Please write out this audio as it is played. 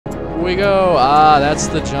we go. Ah, that's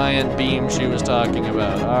the giant beam she was talking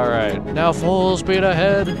about. Alright, now full speed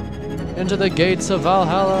ahead into the gates of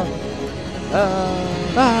Valhalla.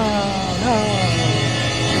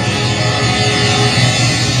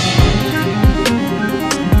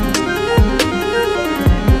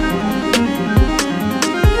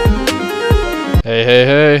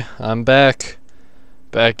 Hey, I'm back.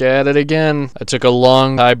 Back at it again. I took a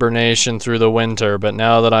long hibernation through the winter, but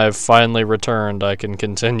now that I've finally returned, I can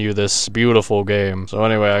continue this beautiful game. So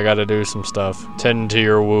anyway, I gotta do some stuff. Tend to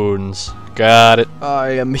your wounds. Got it. I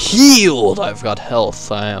am healed. I've got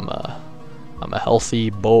health. I'm a healthy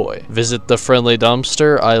boy. Visit the friendly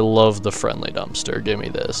dumpster. I love the friendly dumpster. Give me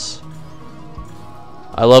this.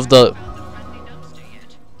 I love the...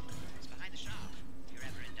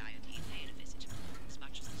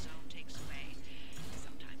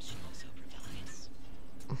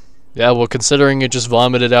 Yeah, well, considering it just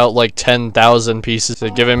vomited out like 10,000 pieces, they're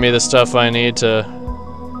giving me the stuff I need to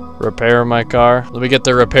repair my car. Let me get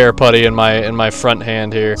the repair putty in my front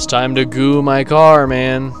hand here. It's time to goo my car,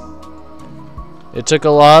 man. It took a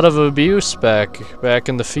lot of abuse back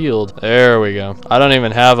in the field. There we go. I don't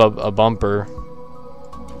even have a bumper.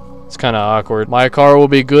 It's kind of awkward. My car will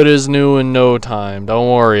be good as new in no time. Don't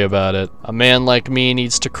worry about it. A man like me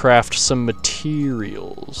needs to craft some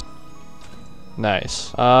materials.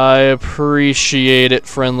 Nice. I appreciate it,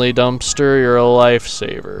 friendly dumpster. You're a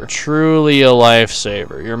lifesaver. Truly a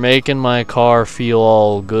lifesaver. You're making my car feel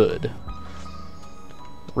all good.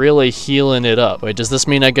 Really healing it up. Wait, does this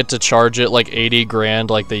mean I get to charge it like 80 grand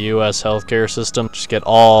like the US healthcare system? Just get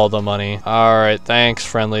all the money. Alright, thanks,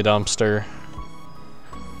 friendly dumpster.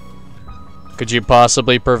 Could you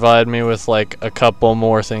possibly provide me with like a couple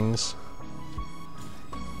more things?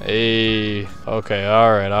 Hey, okay,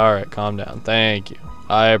 alright, calm down. Thank you.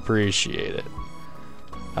 I appreciate it.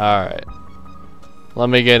 Alright. Let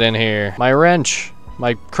me get in here. My wrench.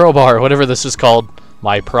 My crowbar, whatever this is called.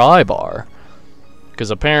 My pry bar. Because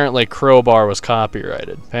apparently crowbar was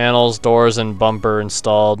copyrighted. Panels, doors, and bumper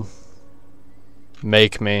installed.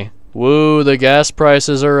 Make me. Woo, the gas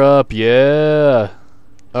prices are up, yeah.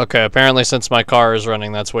 Okay, apparently since my car is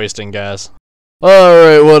running, that's wasting gas.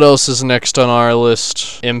 Alright, what else is next on our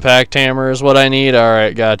list? Impact hammer is what I need?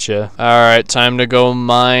 Alright, gotcha. Alright, time to go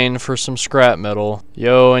mine for some scrap metal.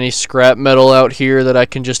 Yo, any scrap metal out here that I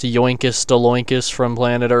can just yoinkus deloinkus from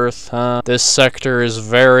planet Earth, huh? This sector is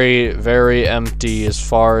very, very empty as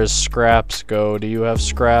far as scraps go. Do you have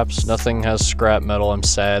scraps? Nothing has scrap metal, I'm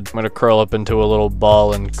sad. I'm gonna curl up into a little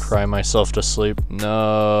ball and cry myself to sleep.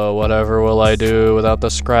 No, whatever will I do without the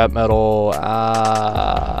scrap metal?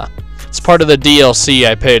 It's part of the DLC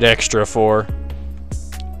I paid extra for.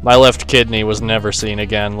 My left kidney was never seen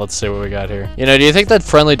again. Let's see what we got here. You know, do you think that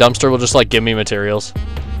friendly dumpster will just like give me materials?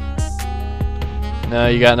 No,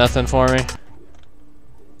 you got nothing for me?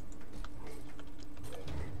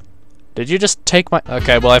 Did you just take my...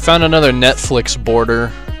 Okay, well I found another Netflix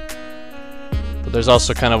border. But there's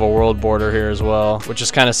also kind of a world border here as well, which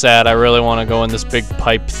is kind of sad. I really want to go in this big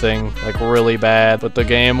pipe thing, like really bad, but the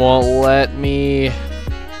game won't let me.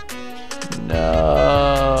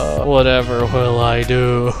 No. Whatever will I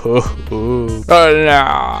do? Oh,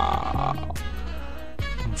 no.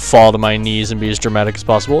 Fall to my knees and be as dramatic as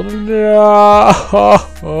possible. No.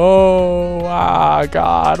 Oh,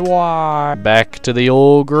 God, why? Back to the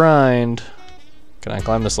old grind. Can I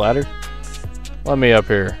climb this ladder? Let me up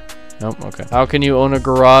here. Nope, okay. How can you own a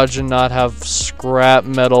garage and not have scrap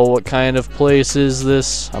metal? What kind of place is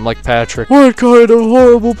this? I'm like Patrick. What kind of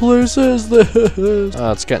horrible place is this?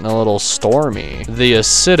 Oh, it's getting a little stormy. The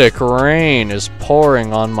acidic rain is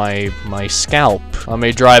pouring on my scalp. Let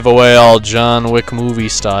me drive away all John Wick movie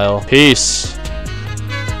style. Peace.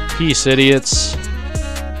 Peace, idiots.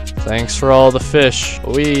 Thanks for all the fish.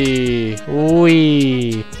 Wee.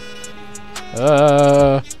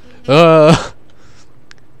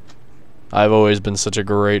 I've always been such a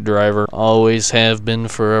great driver. Always have been,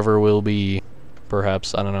 forever will be.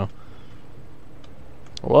 Perhaps, I don't know.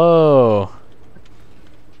 Whoa.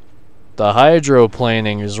 The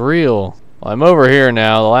hydroplaning is real. Well, I'm over here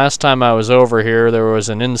now. The last time I was over here, there was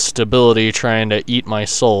an instability trying to eat my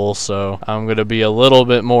soul, so I'm gonna be a little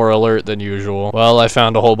bit more alert than usual. Well, I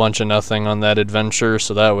found a whole bunch of nothing on that adventure,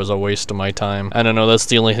 so that was a waste of my time. I don't know, that's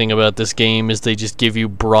the only thing about this game, is they just give you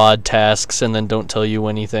broad tasks and then don't tell you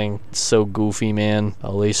anything. It's so goofy, man.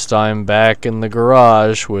 At least I'm back in the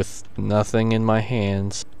garage with nothing in my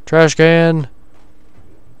hands. Trash can!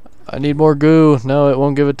 I need more goo. No, it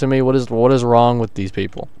won't give it to me. What is wrong with these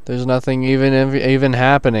people? There's nothing even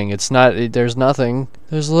happening. It's not. There's nothing.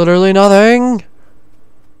 There's literally nothing.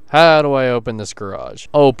 How do I open this garage?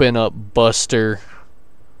 Open up, Buster.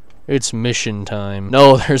 It's mission time.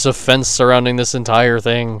 No, there's a fence surrounding this entire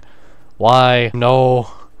thing. Why? No.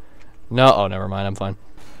 No. Oh, never mind. I'm fine.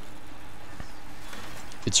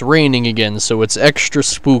 It's raining again, so it's extra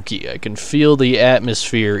spooky. I can feel the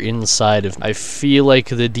atmosphere inside of me. I feel like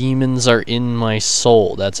the demons are in my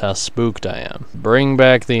soul. That's how spooked I am. Bring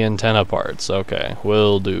back the antenna parts. Okay,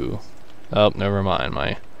 will do. Oh, never mind.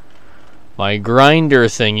 My grinder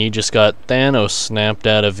thingy just got Thanos snapped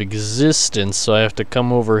out of existence, so I have to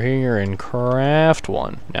come over here and craft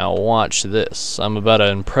one. Now watch this. I'm about to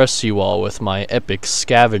impress you all with my epic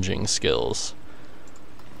scavenging skills.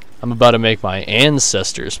 I'm about to make my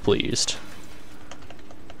ancestors pleased.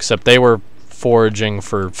 Except they were foraging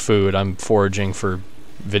for food. I'm foraging for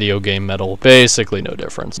video game metal. Basically no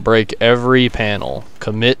difference. Break every panel.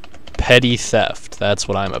 Commit petty theft. That's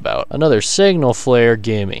what I'm about. Another signal flare,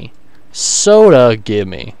 gimme. Soda,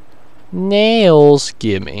 gimme. Nails,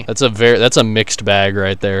 gimme. That's a mixed bag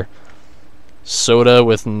right there. Soda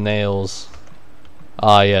with nails.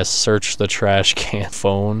 Ah yes, search the trash can.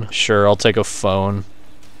 Phone. Sure, I'll take a phone.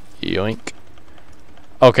 Yoink.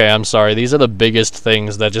 Okay, I'm sorry. These are the biggest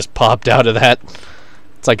things that just popped out of that.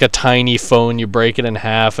 It's like a tiny phone. You break it in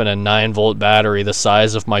half and a 9-volt battery the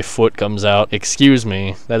size of my foot comes out. Excuse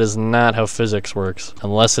me. That is not how physics works.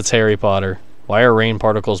 Unless it's Harry Potter. Why are rain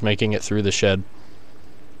particles making it through the shed?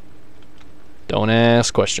 Don't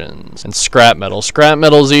ask questions. And scrap metal. Scrap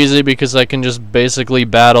metal's easy because I can just basically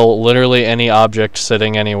battle literally any object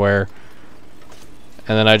sitting anywhere.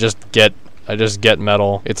 And then I just get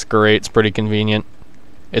metal. It's great. It's pretty convenient.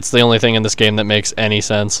 It's the only thing in this game that makes any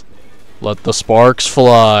sense. Let the sparks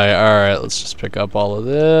fly. Alright, let's just pick up all of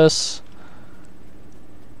this.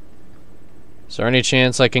 Is there any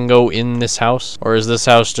chance I can go in this house? Or is this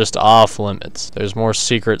house just off limits? There's more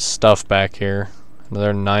secret stuff back here.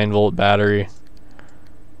 Another 9-volt battery.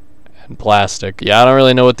 And plastic. Yeah, I don't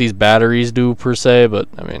really know what these batteries do per se, but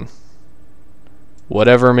I mean,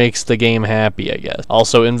 whatever makes the game happy, I guess.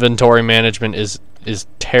 Also, inventory management is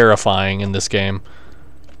terrifying in this game.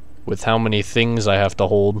 With how many things I have to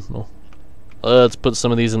hold. Let's put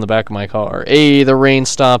some of these in the back of my car. Hey, the rain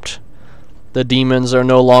stopped. The demons are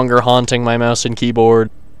no longer haunting my mouse and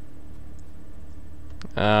keyboard.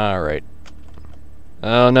 Alright.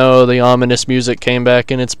 Oh no, the ominous music came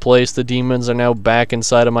back in its place. The demons are now back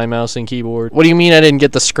inside of my mouse and keyboard. What do you mean I didn't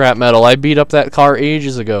get the scrap metal? I beat up that car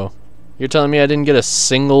ages ago. You're telling me I didn't get a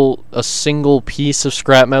single piece of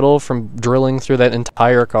scrap metal from drilling through that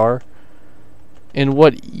entire car? In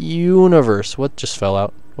what universe? What just fell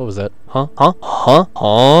out? What was that? Huh? Huh? Huh?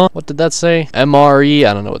 Huh? What did that say? MRE?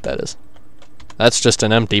 I don't know what that is. That's just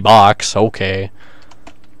an empty box. Okay.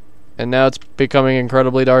 And now it's becoming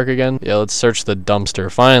incredibly dark again. Yeah, let's search the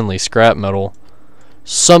dumpster. Finally, scrap metal.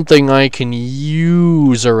 Something I can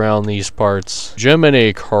use around these parts.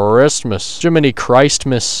 Jiminy Christmas. Jiminy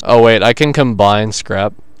Christmas. Oh wait, I can combine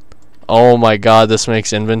scrap. Oh my god, this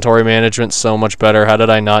makes inventory management so much better. How did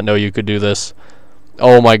I not know you could do this?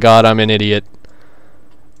 Oh my god, I'm an idiot.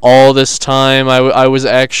 All this time, I was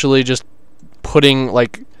actually just putting,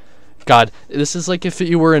 like... God, this is like if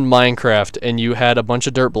you were in Minecraft and you had a bunch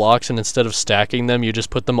of dirt blocks and instead of stacking them, you just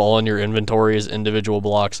put them all in your inventory as individual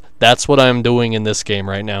blocks. That's what I'm doing in this game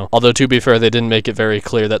right now. Although, to be fair, they didn't make it very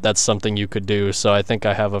clear that that's something you could do, so I think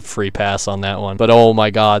I have a free pass on that one. But oh my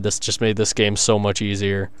god, this just made this game so much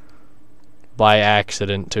easier. By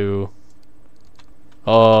accident, too.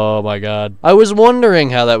 Oh my god. I was wondering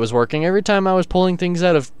how that was working. Every time I was pulling things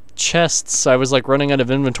out of chests, I was like running out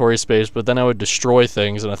of inventory space, but then I would destroy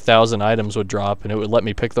things and 1,000 items would drop and it would let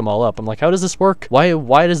me pick them all up. I'm like, how does this work?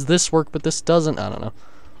 Why does this work but this doesn't? I don't know.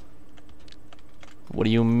 What do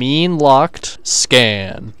you mean locked?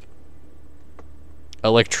 Scan.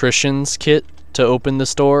 Electrician's kit to open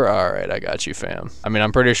this door? Alright, I got you, fam. I mean,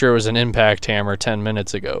 I'm pretty sure it was an impact hammer 10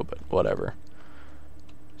 minutes ago, but whatever.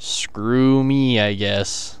 Screw me, I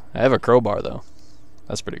guess. I have a crowbar though.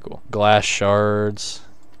 That's pretty cool. Glass shards.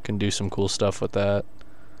 Can do some cool stuff with that.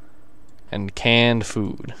 And canned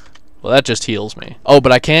food. Well, that just heals me. Oh,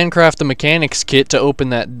 but I can craft the mechanics kit to open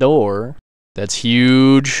that door. That's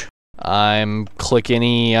huge. I'm clicking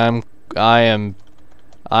E. I am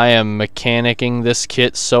mechanicking this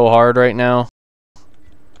kit so hard right now.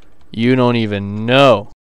 You don't even know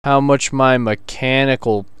how much my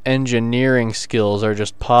mechanical engineering skills are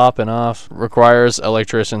just popping off. Requires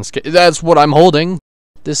electrician's kit. That's what I'm holding.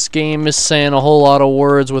 This game is saying a whole lot of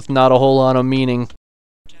words with not a whole lot of meaning.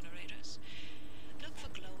 Generators. Look for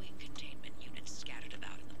glowing containment units scattered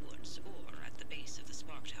about in the woods or at the base of the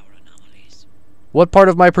spark tower anomalies. What part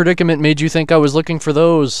of my predicament made you think I was looking for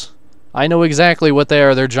those? I know exactly what they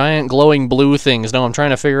are. They're giant glowing blue things. No, I'm trying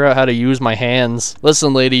to figure out how to use my hands.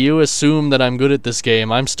 Listen, lady, you assume that I'm good at this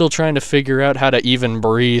game. I'm still trying to figure out how to even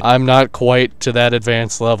breathe. I'm not quite to that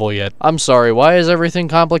advanced level yet. I'm sorry, why is everything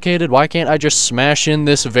complicated? Why can't I just smash in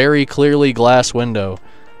this very clearly glass window?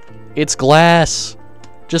 It's glass.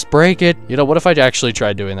 Just break it. You know, what if I actually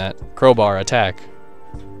tried doing that? Crowbar, attack.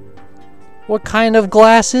 What kind of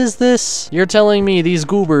glass is this? You're telling me these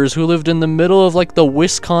goobers who lived in the middle of like the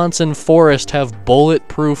Wisconsin forest have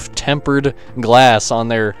bulletproof tempered glass on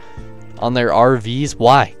their RVs?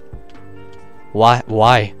 Why?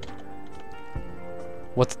 Why?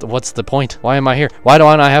 What's the point? Why am I here? Why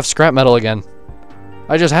don't I have scrap metal again?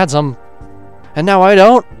 I just had some. And now I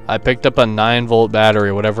don't. I picked up a 9-volt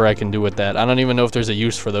battery, whatever I can do with that. I don't even know if there's a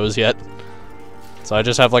use for those yet. So I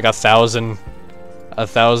just have like 1,000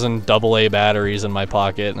 AA batteries in my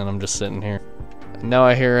pocket, and I'm just sitting here. Now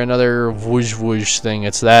I hear another whoosh whoosh thing.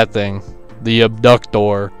 It's that thing. The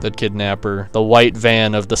abductor, the kidnapper, the white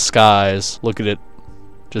van of the skies. Look at it.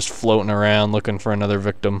 Just floating around looking for another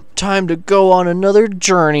victim. Time to go on another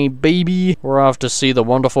journey, baby. We're off to see the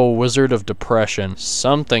wonderful Wizard of Depression.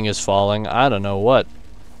 Something is falling. I don't know what.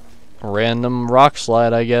 Random rock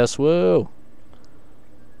slide, I guess. Whoa.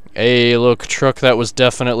 Hey, look, truck that was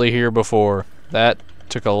definitely here before. That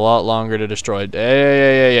took a lot longer to destroy.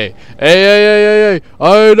 Hey.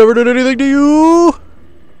 I never did anything to you.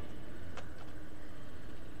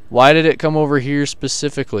 Why did it come over here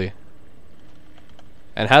specifically?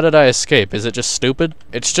 And how did I escape? Is it just stupid?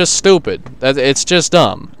 It's just stupid. It's just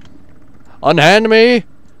dumb. Unhand me!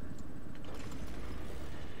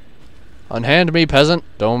 Unhand me, peasant.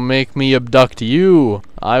 Don't make me abduct you.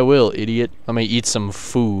 I will, idiot. Let me eat some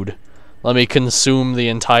food. Let me consume the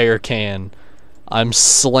entire can. I'm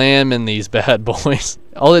slamming these bad boys.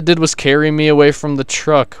 All it did was carry me away from the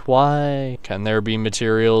truck. Why? Can there be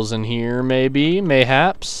materials in here, maybe?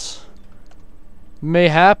 Mayhaps?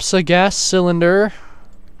 Mayhaps a gas cylinder?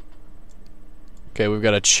 Okay, we've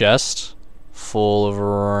got a chest full of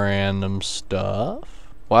random stuff.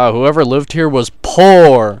 Wow, whoever lived here was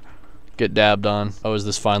poor. Get dabbed on. Oh, is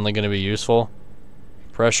this finally going to be useful?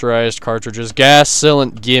 Pressurized cartridges. Gas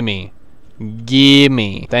cylinder. Gimme.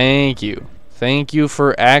 Gimme. Thank you. Thank you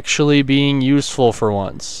for actually being useful for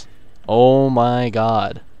once. Oh my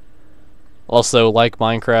god. Also, like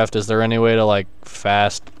Minecraft, is there any way to, like,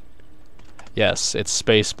 fast... Yes, it's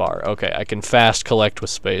spacebar. Okay, I can fast collect with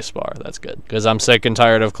spacebar. That's good. Because I'm sick and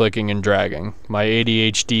tired of clicking and dragging. My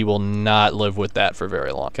ADHD will not live with that for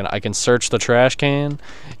very long. I can search the trash can.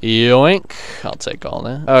 Yoink. I'll take all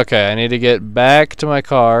that. Okay, I need to get back to my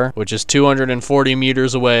car, which is 240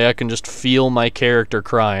 meters away. I can just feel my character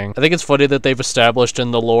crying. I think it's funny that they've established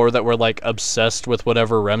in the lore that we're, like, obsessed with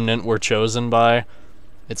whatever remnant we're chosen by.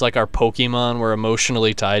 It's like our Pokemon, we're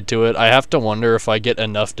emotionally tied to it. I have to wonder if I get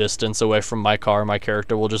enough distance away from my car, my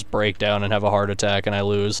character will just break down and have a heart attack and I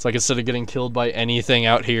lose. It's like instead of getting killed by anything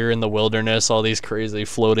out here in the wilderness, all these crazy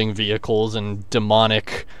floating vehicles and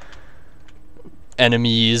demonic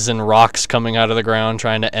enemies and rocks coming out of the ground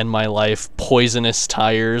trying to end my life, poisonous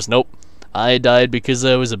tires. Nope. I died because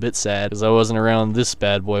I was a bit sad because I wasn't around this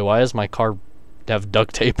bad boy. Why does my car have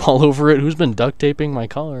duct tape all over it? Who's been duct taping my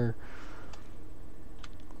car?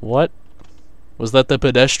 What? Was that the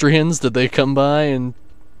pedestrians? Did they come by and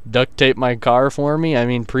duct tape my car for me? I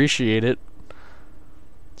mean, appreciate it.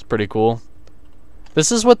 It's pretty cool.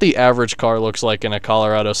 This is what the average car looks like in a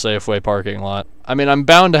Colorado Safeway parking lot. I mean, I'm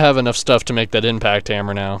bound to have enough stuff to make that impact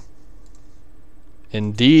hammer now.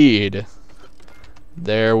 Indeed.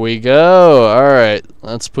 There we go. Alright,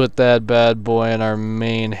 let's put that bad boy in our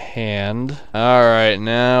main hand. Alright,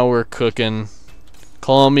 now we're cooking.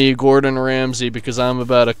 Call me Gordon Ramsay because I'm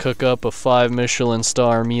about to cook up a 5 Michelin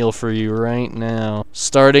star meal for you right now.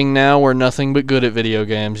 Starting now, we're nothing but good at video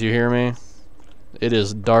games, you hear me? It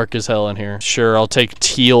is dark as hell in here. Sure, I'll take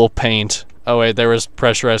teal paint. Oh wait, there was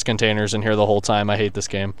pressurized containers in here the whole time. I hate this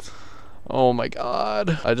game. Oh my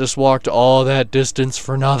god. I just walked all that distance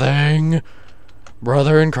for nothing.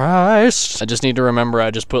 Brother in Christ. I just need to remember I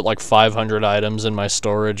just put like 500 items in my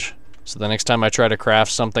storage. So the next time I try to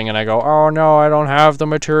craft something and I go, oh no, I don't have the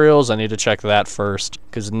materials, I need to check that first.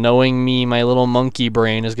 Because knowing me, my little monkey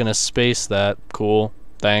brain is going to space that. Cool.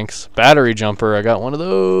 Thanks. Battery jumper, I got one of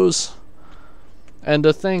those. And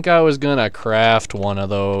to think I was going to craft one of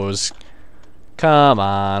those. Come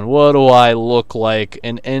on, what do I look like?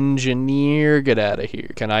 An engineer? Get out of here.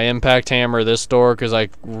 Can I impact hammer this door? Because I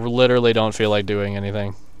literally don't feel like doing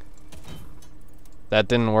anything. That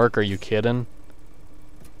didn't work, are you kidding?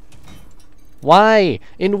 Why?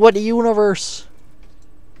 In what universe?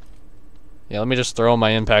 Yeah, let me just throw my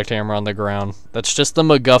impact hammer on the ground. That's just the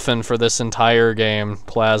MacGuffin for this entire game,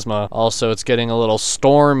 Plasma. Also, it's getting a little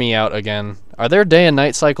stormy out again. Are there day and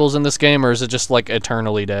night cycles in this game, or is it just like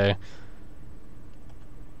eternally day?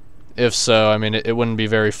 If so, I mean, it wouldn't be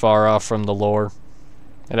very far off from the lore.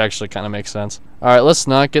 It actually kind of makes sense. Alright, let's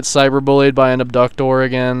not get cyberbullied by an abductor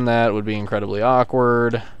again. That would be incredibly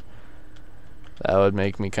awkward. That would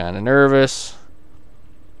make me kind of nervous.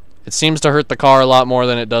 It seems to hurt the car a lot more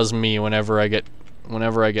than it does me whenever I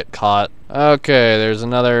get caught. Okay, there's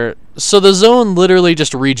another. So the zone literally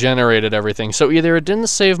just regenerated everything. So either it didn't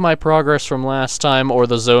save my progress from last time, or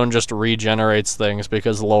the zone just regenerates things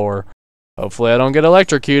because lore. Hopefully I don't get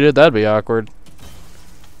electrocuted. That'd be awkward.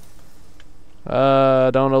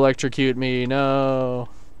 Don't electrocute me, no.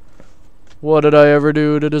 What did I ever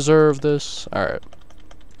do to deserve this? Alright.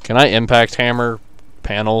 Can I impact hammer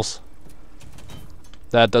panels?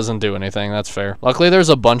 That doesn't do anything, that's fair. Luckily there's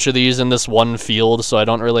a bunch of these in this one field, so I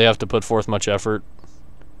don't really have to put forth much effort.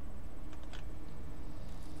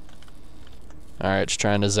 Alright, it's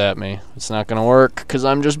trying to zap me. It's not gonna work, because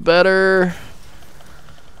I'm just better.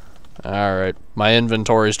 Alright, my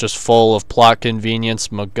inventory's just full of plot convenience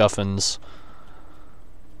MacGuffins.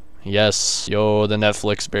 Yes, yo, the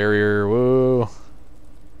Netflix barrier, woo.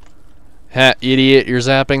 Ha, idiot, you're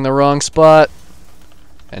zapping the wrong spot.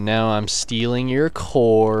 And now I'm stealing your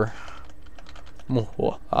core.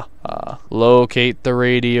 Locate the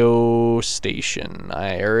radio station.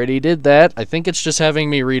 I already did that. I think it's just having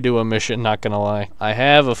me redo a mission, not gonna lie. I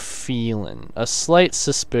have a feeling, a slight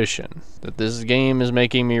suspicion, that this game is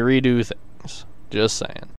making me redo things. Just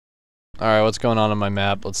saying. Alright, what's going on my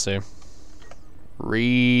map? Let's see.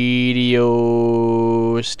 Radio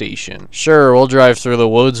station. Sure, we'll drive through the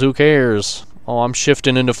woods, who cares? Oh, I'm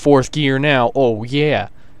shifting into 4th gear now. Oh, yeah.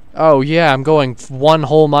 Oh, yeah, I'm going 1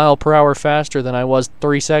 whole mile per hour faster than I was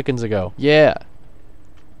 3 seconds ago. Yeah.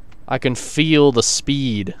 I can feel the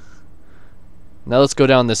speed. Now let's go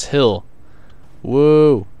down this hill.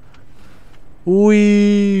 Whoa.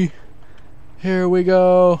 Whee. Here we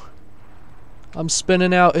go. I'm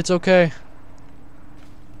spinning out. It's okay.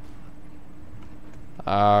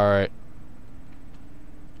 Alright.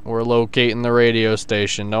 We're locating the radio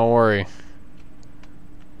station. Don't worry.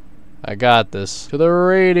 I got this. To the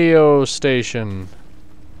radio station.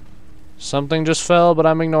 Something just fell, but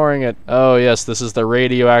I'm ignoring it. Oh yes, this is the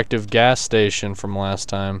radioactive gas station from last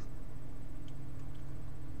time.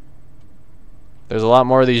 There's a lot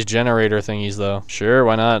more of these generator thingies though. Sure,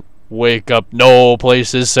 why not? Wake up, no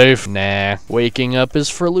place is safe. Nah, waking up is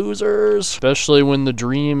for losers. Especially when the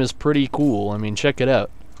dream is pretty cool. I mean, check it out.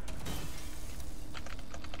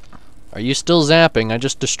 Are you still zapping? I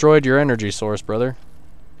just destroyed your energy source, brother.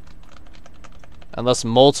 Unless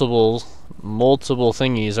multiple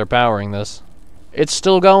thingies are powering this. It's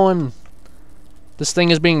still going. This thing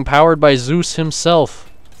is being powered by Zeus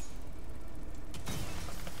himself.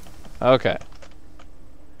 Okay.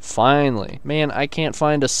 Finally. Man, I can't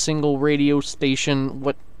find a single radio station.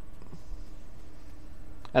 What?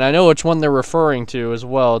 And I know which one they're referring to as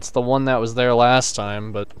well. It's the one that was there last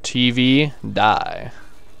time, but TV, die.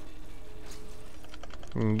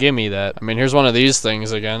 Give me that. I mean, here's one of these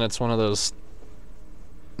things again. It's one of those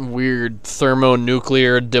weird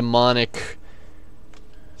thermonuclear demonic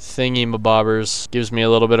thingy-mabobbers. Gives me a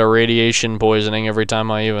little bit of radiation poisoning every time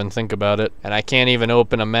I even think about it. And I can't even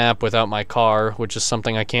open a map without my car, which is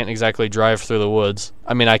something I can't exactly drive through the woods.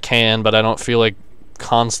 I mean, I can, but I don't feel like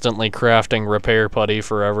constantly crafting repair putty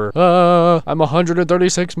forever. I'm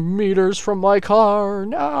 136 meters from my car.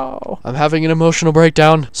 No. I'm having an emotional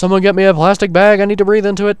breakdown. Someone get me a plastic bag. I need to breathe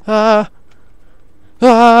into it.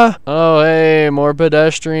 Oh, hey, more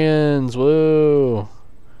pedestrians. Woo.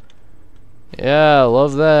 Yeah,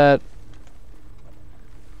 love that.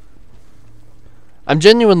 I'm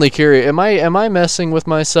genuinely curious. Am I messing with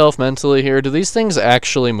myself mentally here? Do these things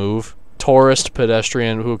actually move? Tourist,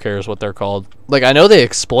 pedestrian, who cares what they're called? Like, I know they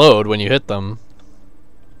explode when you hit them.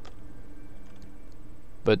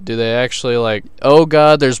 But do they actually, like... Oh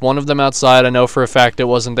god, there's one of them outside. I know for a fact it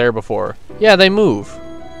wasn't there before. Yeah, they move.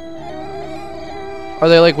 Are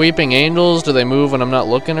they like weeping angels? Do they move when I'm not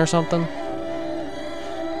looking or something?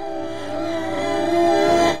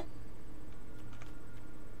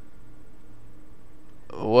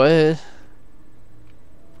 What?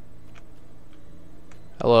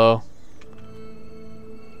 Hello?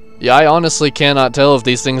 Yeah, I honestly cannot tell if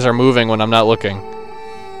these things are moving when I'm not looking.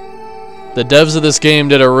 The devs of this game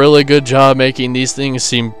did a really good job making these things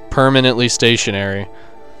seem permanently stationary.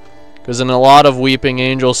 Because in a lot of weeping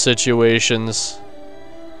angel situations,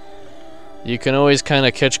 you can always kind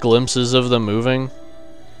of catch glimpses of them moving.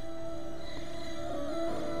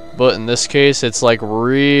 But in this case, it's like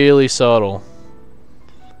really subtle.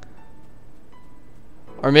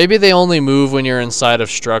 Or maybe they only move when you're inside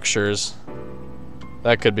of structures.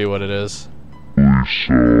 That could be what it is.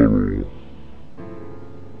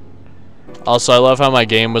 Also, I love how my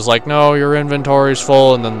game was like, no, your inventory's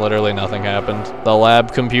full, and then literally nothing happened. The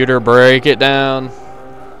lab computer, break it down.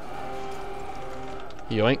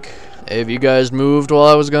 Yoink. Have you guys moved while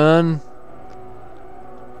I was gone?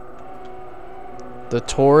 The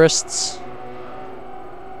tourists?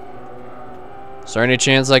 Is there any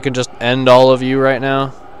chance I can just end all of you right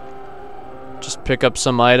now? Just pick up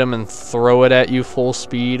some item and throw it at you full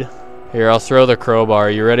speed. Here, I'll throw the crowbar.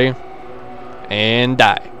 You ready? And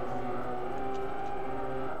die.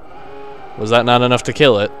 Was that not enough to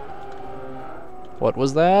kill it? What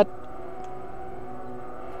was that?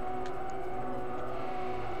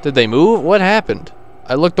 Did they move? What happened?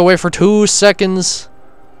 I looked away for 2 seconds.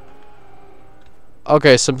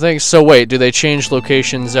 Okay, some things. So wait, do they change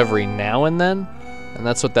locations every now and then? And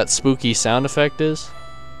that's what that spooky sound effect is?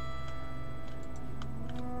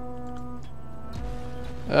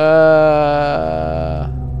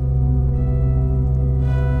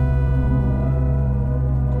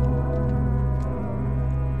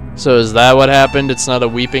 So is that what happened? It's not a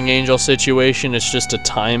weeping angel situation, it's just a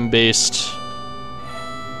time-based...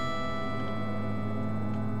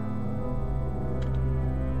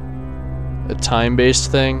 a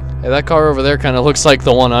time-based thing? Hey, that car over there kind of looks like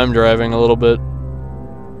the one I'm driving a little bit.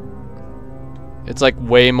 It's like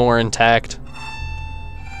way more intact.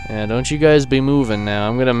 Yeah, don't you guys be moving now.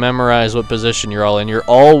 I'm gonna memorize what position you're all in. You're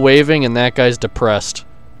all waving and that guy's depressed.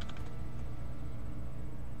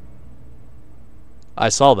 I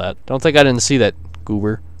saw that. Don't think I didn't see that,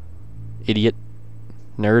 goober. Idiot.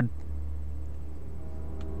 Nerd.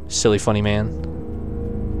 Silly funny man.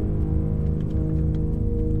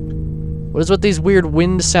 What is with these weird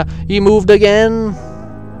wind sound? He moved again?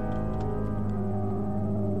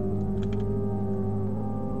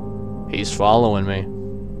 He's following me.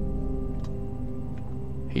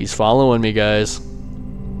 He's following me, guys.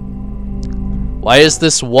 Why is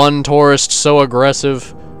this one tourist so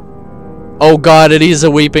aggressive? Oh god, it is a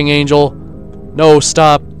weeping angel. No,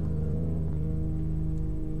 stop.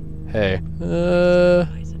 Hey.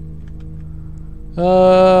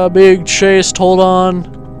 Being chased, hold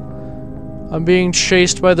on. I'm being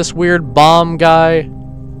chased by this weird bomb guy.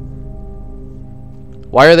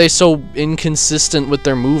 Why are they so inconsistent with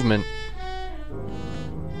their movement?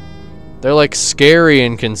 They're like scary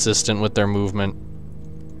inconsistent with their movement.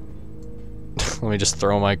 Let me just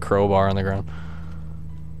throw my crowbar on the ground.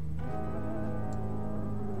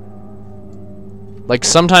 Like,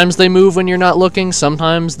 sometimes they move when you're not looking,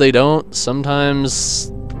 sometimes they don't,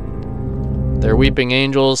 sometimes they're weeping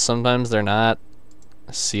angels, sometimes they're not.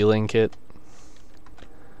 A sealing kit.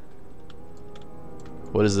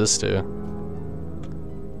 What does this do?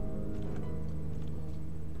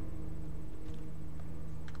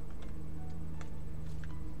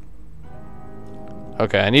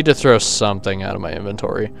 Okay, I need to throw something out of my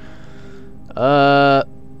inventory.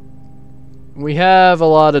 We have a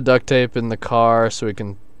lot of duct tape in the car, so we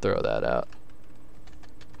can throw that out.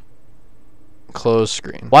 Close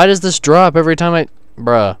screen. Why does this drop every time I...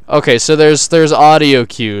 Bruh. Okay, so there's audio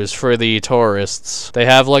cues for the tourists. They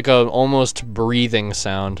have like a almost breathing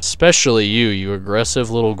sound. Especially you aggressive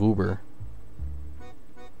little goober.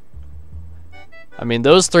 I mean,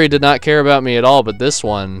 those three did not care about me at all, but this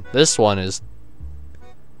one is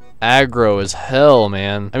aggro as hell,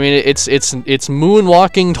 man. I mean, it's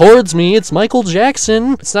moonwalking towards me. It's Michael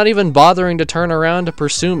Jackson. It's not even bothering to turn around to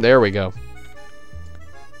pursue him. There we go.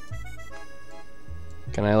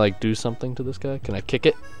 Can I, like, do something to this guy? Can I kick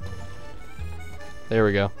it? There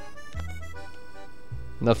we go.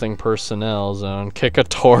 Nothing personnel zone. Kick a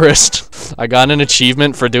tourist. I got an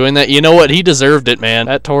achievement for doing that. You know what? He deserved it, man.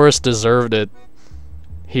 That tourist deserved it.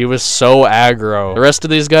 He was so aggro. The rest of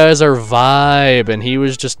these guys are vibe, and he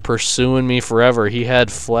was just pursuing me forever. He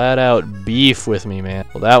had flat out beef with me, man.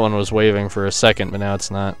 Well, that one was waving for a second, but now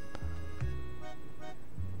it's not.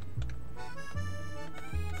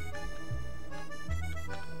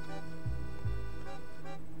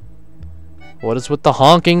 What is with the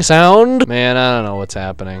honking sound? Man, I don't know what's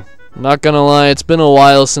happening. I'm not gonna lie, it's been a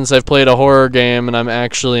while since I've played a horror game, and I'm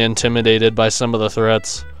actually intimidated by some of the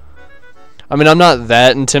threats. I mean, I'm not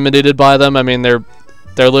that intimidated by them. I mean, they're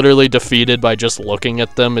literally defeated by just looking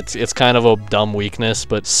at them. It's kind of a dumb weakness,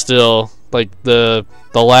 but still, like, the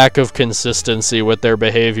lack of consistency with their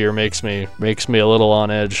behavior makes me a little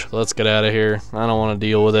on edge. Let's get out of here. I don't want to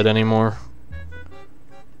deal with it anymore.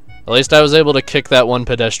 At least I was able to kick that one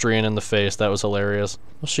pedestrian in the face. That was hilarious.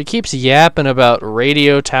 Well, she keeps yapping about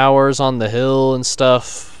radio towers on the hill and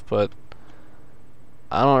stuff, but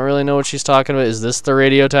I don't really know what she's talking about. Is this the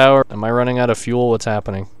radio tower? Am I running out of fuel? What's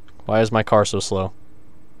happening? Why is my car so slow?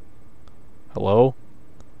 Hello?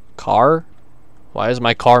 Car? Why is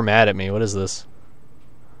my car mad at me? What is this?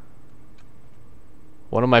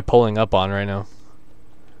 What am I pulling up on right now?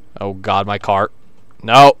 Oh god, my car.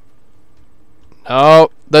 No! No!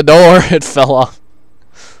 The door! It fell off.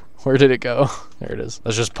 Where did it go? There it is.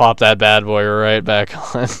 Let's just pop that bad boy right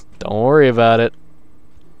back on. Don't worry about it.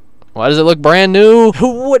 Why does it look brand new?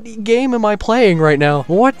 What game am I playing right now?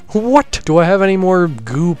 What? What? Do I have any more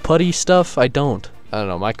goo putty stuff? I don't. I don't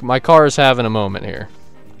know. My car is having a moment here.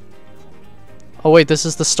 Oh wait, this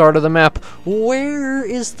is the start of the map. Where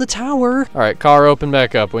is the tower? All right, car, open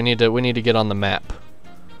back up. We need to get on the map.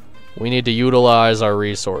 We need to utilize our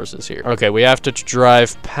resources here. Okay, we have to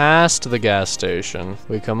drive past the gas station.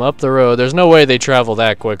 We come up the road. There's no way they travel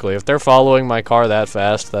that quickly. If they're following my car that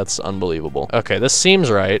fast, that's unbelievable. Okay, this seems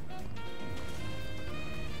right.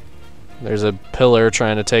 There's a pillar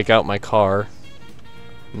trying to take out my car.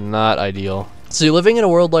 Not ideal. See, living in a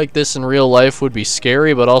world like this in real life would be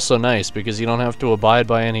scary, but also nice, because you don't have to abide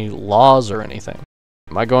by any laws or anything.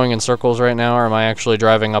 Am I going in circles right now, or am I actually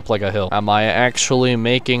driving up like a hill? Am I actually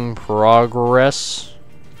making progress?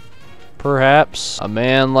 Perhaps? A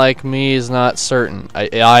man like me is not certain.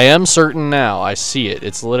 I am certain now. I see it.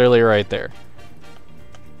 It's literally right there.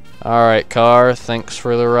 Alright, car. Thanks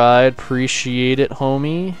for the ride. Appreciate it,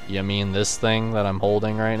 homie. You mean this thing that I'm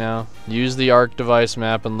holding right now? Use the ARC device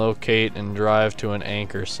map and locate and drive to an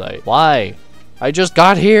anchor site. Why? I just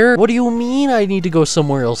got here. What do you mean I need to go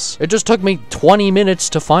somewhere else? It just took me 20 minutes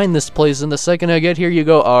to find this place, and the second I get here, you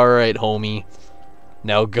go, alright, homie.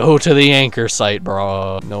 Now go to the anchor site,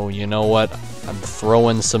 bro. No, you know what? I'm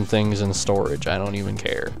throwing some things in storage. I don't even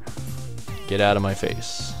care. Get out of my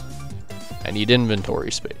face. I need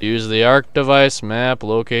inventory space. Use the ARC device map,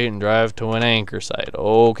 locate, and drive to an anchor site.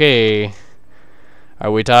 Okay. Are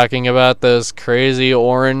we talking about those crazy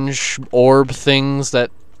orange orb things that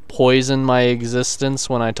poison my existence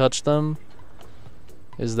when I touch them?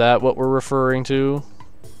 Is that what we're referring to?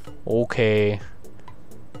 Okay.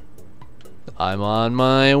 I'm on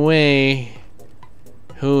my way.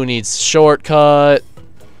 Who needs shortcut?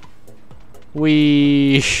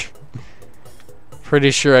 Pretty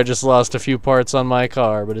sure I just lost a few parts on my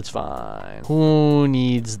car, but it's fine. Who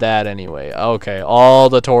needs that anyway? Okay, all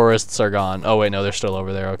the tourists are gone. Oh wait, no, they're still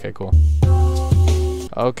over there. Okay, cool.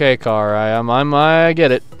 Okay, car, I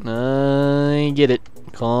get it. I get it.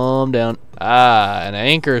 Calm down. Ah, an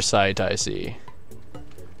anchor site, I see.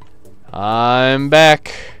 I'm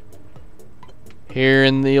back. Here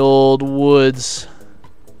in the old woods.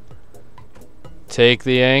 Take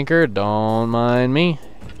the anchor, don't mind me.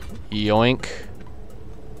 Yoink.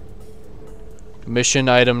 Mission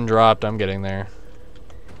item dropped, I'm getting there.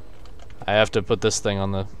 I have to put this thing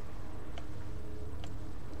on the...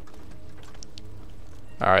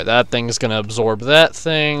 Alright, that thing's gonna absorb that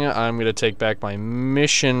thing. I'm gonna take back my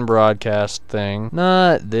mission broadcast thing.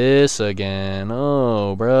 Not this again.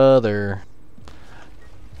 Oh, brother.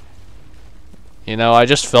 You know, I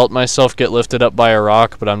just felt myself get lifted up by a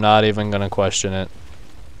rock, but I'm not even gonna question it.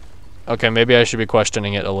 Okay, maybe I should be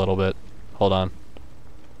questioning it a little bit. Hold on.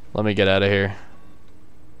 Let me get out of here.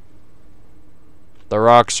 The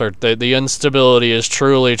rocks are... The instability is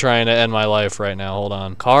truly trying to end my life right now. Hold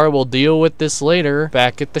on. Car, we'll deal with this later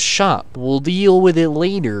back at the shop. We'll deal with it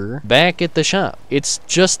later back at the shop. It's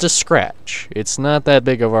just a scratch. It's not that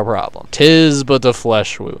big of a problem. 'Tis but a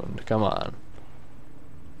flesh wound. Come on.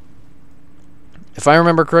 If I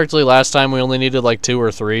remember correctly, last time we only needed like 2 or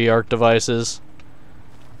 3 ARC devices.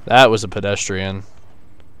 That was a pedestrian.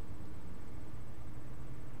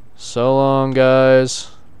 So long,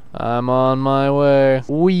 guys. I'm on my way.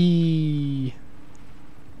 Whee!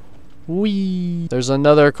 Whee! There's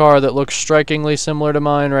another car that looks strikingly similar to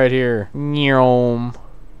mine right here. Nyom.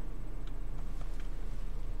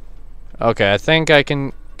 Okay, I think I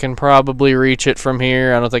can probably reach it from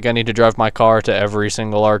here. I don't think I need to drive my car to every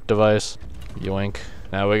single ARC device. Yoink.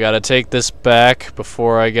 Now we gotta take this back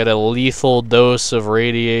before I get a lethal dose of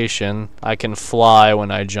radiation. I can fly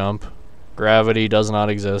when I jump. Gravity does not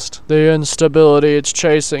exist. The instability, it's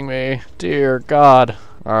chasing me. Dear God.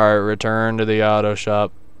 Alright, return to the auto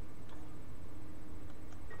shop.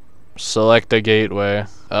 Select a gateway.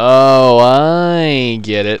 Oh, I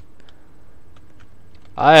get it.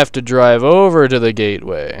 I have to drive over to the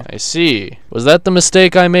gateway. I see. Was that the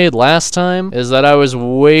mistake I made last time? Is that I was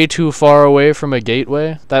way too far away from a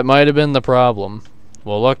gateway? That might have been the problem.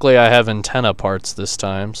 Well, luckily I have antenna parts this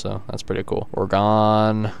time, so that's pretty cool. We're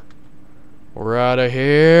gone. We're out of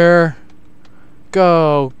here.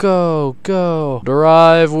 Go, go, go.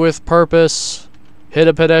 Drive with purpose. Hit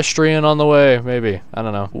a pedestrian on the way, maybe. I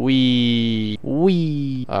don't know. Wee.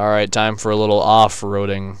 Alright, time for a little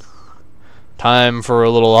off-roading. Time for a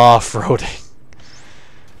little off-roading.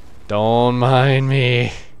 Don't mind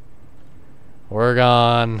me. We're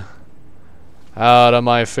gone. Out of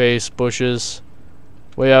my face, bushes.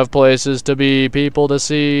 We have places to be, people to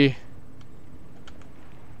see.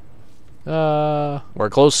 We're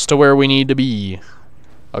close to where we need to be,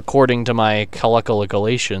 according to my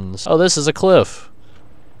calculations. Oh, this is a cliff.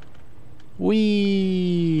 Wee.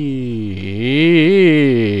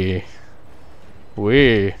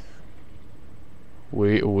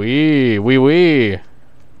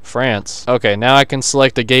 France. Okay, now I can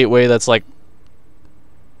select a gateway that's like...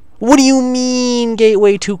 What do you mean,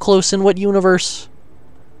 gateway too close in what universe?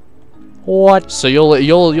 What? So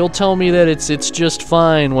you'll tell me that it's just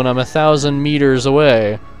fine when I'm 1,000 meters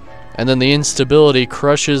away, and then the instability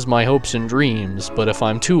crushes my hopes and dreams. But if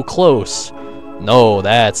I'm too close, no,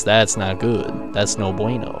 that's not good. That's no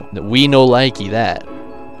bueno. We no likey that.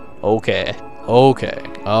 Okay.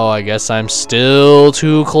 Oh, I guess I'm still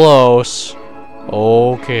too close.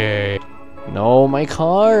 Okay. No, my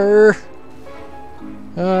car.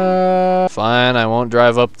 Fine, I won't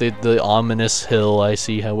drive up the ominous hill. I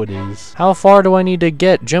see how it is. How far do I need to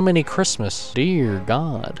get? Jiminy Christmas. Dear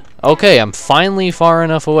God. Okay, I'm finally far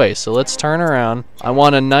enough away, so let's turn around. I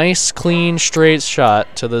want a nice, clean, straight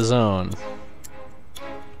shot to the zone.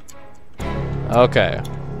 Okay.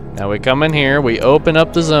 Now we come in here, we open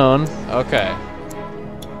up the zone. Okay.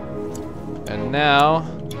 And now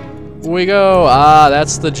we go. Ah,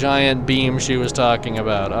 that's the giant beam she was talking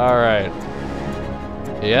about. Alright.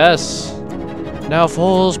 Yes. Now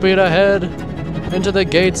full speed ahead into the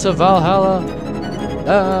gates of Valhalla.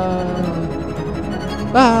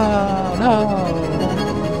 No.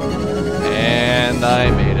 And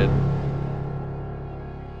I made it.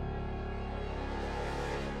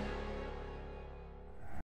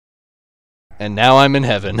 And now I'm in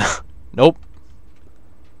heaven. Nope.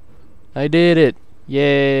 I did it.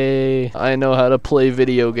 Yay. I know how to play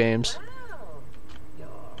video games.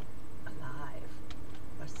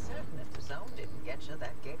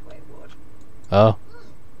 Oh.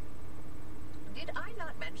 Did I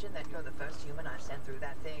not mention that you're the first human I've sent through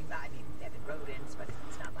that thing? I mean, they're the rodents, but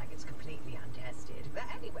it's not like it's completely untested. But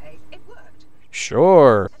anyway, it worked.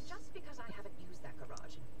 Sure. And just because I haven't used that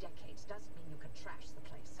garage in decades doesn't mean you can trash the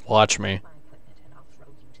place. Watch me. My equipment and I'll throw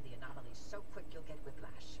you to the anomalies so quick you'll get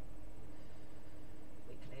whiplash.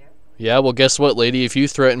 We clear? Yeah, well, guess what, lady? If you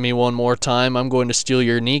threaten me one more time, I'm going to steal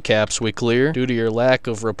your kneecaps. We clear? Due to your lack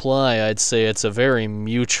of reply, I'd say it's a very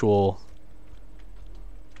mutual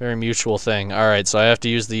thing. Alright, so I have to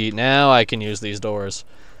use now I can use these doors.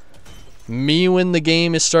 Me when the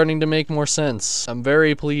game is starting to make more sense. I'm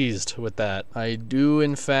very pleased with that. I do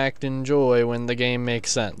in fact enjoy when the game makes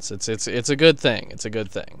sense. It's a good thing. It's a good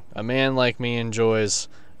thing. A man like me enjoys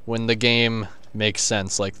when the game makes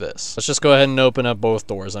sense like this. Let's just go ahead and open up both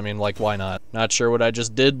doors. I mean, like, why not? Not sure what I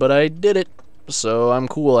just did, but I did it. So I'm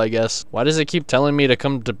cool, I guess. Why does it keep telling me to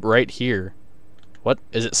come to right here? What?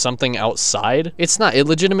 Is it something outside? It's not. It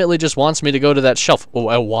legitimately just wants me to go to that shelf.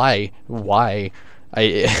 Oh, why? Why?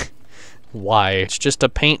 Why? It's just a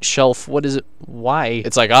paint shelf. What is it? Why?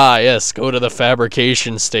 It's like, ah, yes, go to the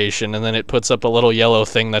fabrication station, and then it puts up a little yellow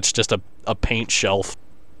thing that's just a paint shelf.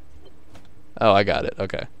 Oh, I got it.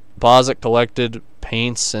 Okay. Deposit collected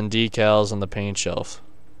paints and decals on the paint shelf.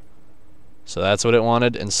 So that's what it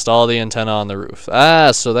wanted. Install the antenna on the roof.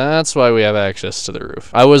 Ah, so that's why we have access to the roof.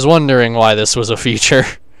 I was wondering why this was a feature.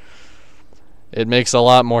 It makes a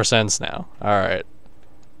lot more sense now. Alright.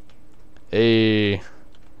 Hey.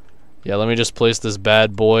 Yeah, let me just place this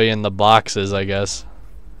bad boy in the boxes, I guess.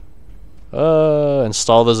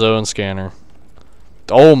 Install the zone scanner.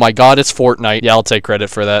 Oh my god, it's Fortnite. Yeah, I'll take credit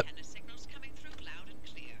for that.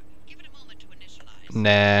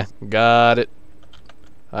 Nah, got it.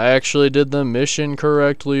 I actually did the mission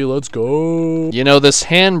correctly. Let's go. You know, this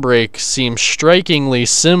handbrake seems strikingly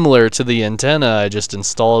similar to the antenna I just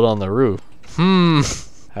installed on the roof.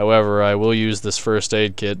 However, I will use this first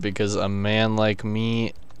aid kit because a man like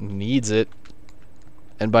me needs it.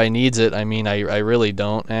 And by needs it, I mean I really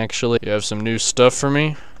don't, actually. You have some new stuff for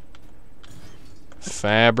me?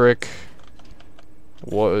 Fabric.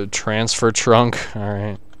 What? Transfer trunk.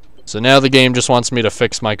 Alright. So now the game just wants me to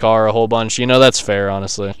fix my car a whole bunch. You know, that's fair,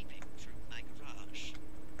 honestly.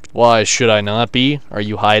 Why should I not be? Are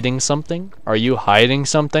you hiding something? Are you hiding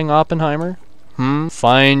something, Oppenheimer?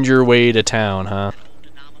 Find your way to town, huh?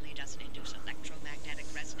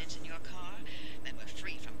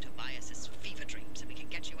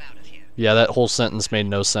 Yeah, that whole sentence made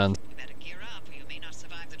no sense. You better gear up or you may not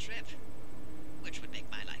survive the trip. Which would make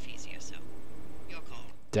my life easier, so your call.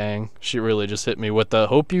 Dang, she really just hit me with the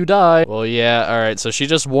hope you die. Well, yeah, alright, so she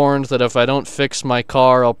just warned that if I don't fix my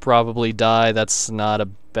car, I'll probably die. That's not a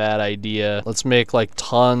bad idea. Let's make like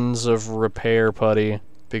tons of repair putty,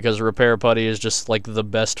 because repair putty is just like the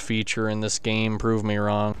best feature in this game. Prove me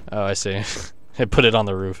wrong. Oh, I see. I put it on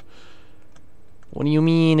the roof. What do you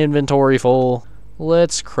mean inventory full?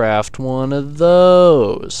 Let's craft one of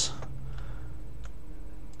those.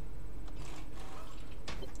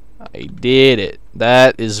 I did it.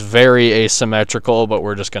 That is very asymmetrical, but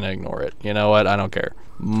we're just gonna ignore it. You know what? I don't care.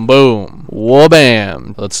 Boom.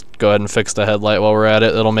 Wha-bam. Let's go ahead and fix the headlight while we're at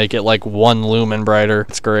it. It'll make it like 1 lumen brighter.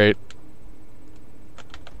 It's great.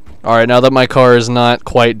 Alright, now that my car is not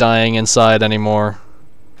quite dying inside anymore,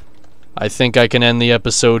 I think I can end the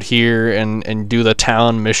episode here and do the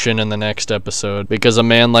town mission in the next episode, because a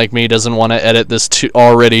man like me doesn't want to edit this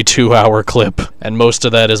already 2-hour clip, and most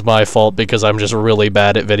of that is my fault because I'm just really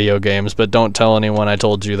bad at video games. But don't tell anyone I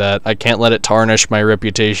told you that. I can't let it tarnish my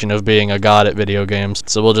reputation of being a god at video games,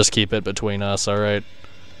 so we'll just keep it between us, alright?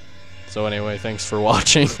 So anyway, thanks for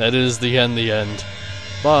watching. That is the end.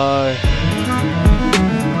 Bye!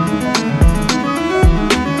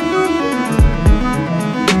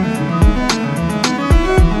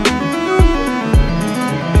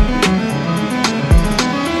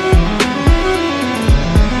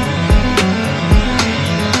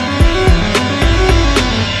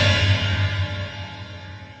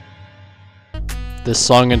 This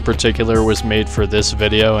song in particular was made for this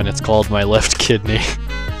video, and it's called My Left Kidney.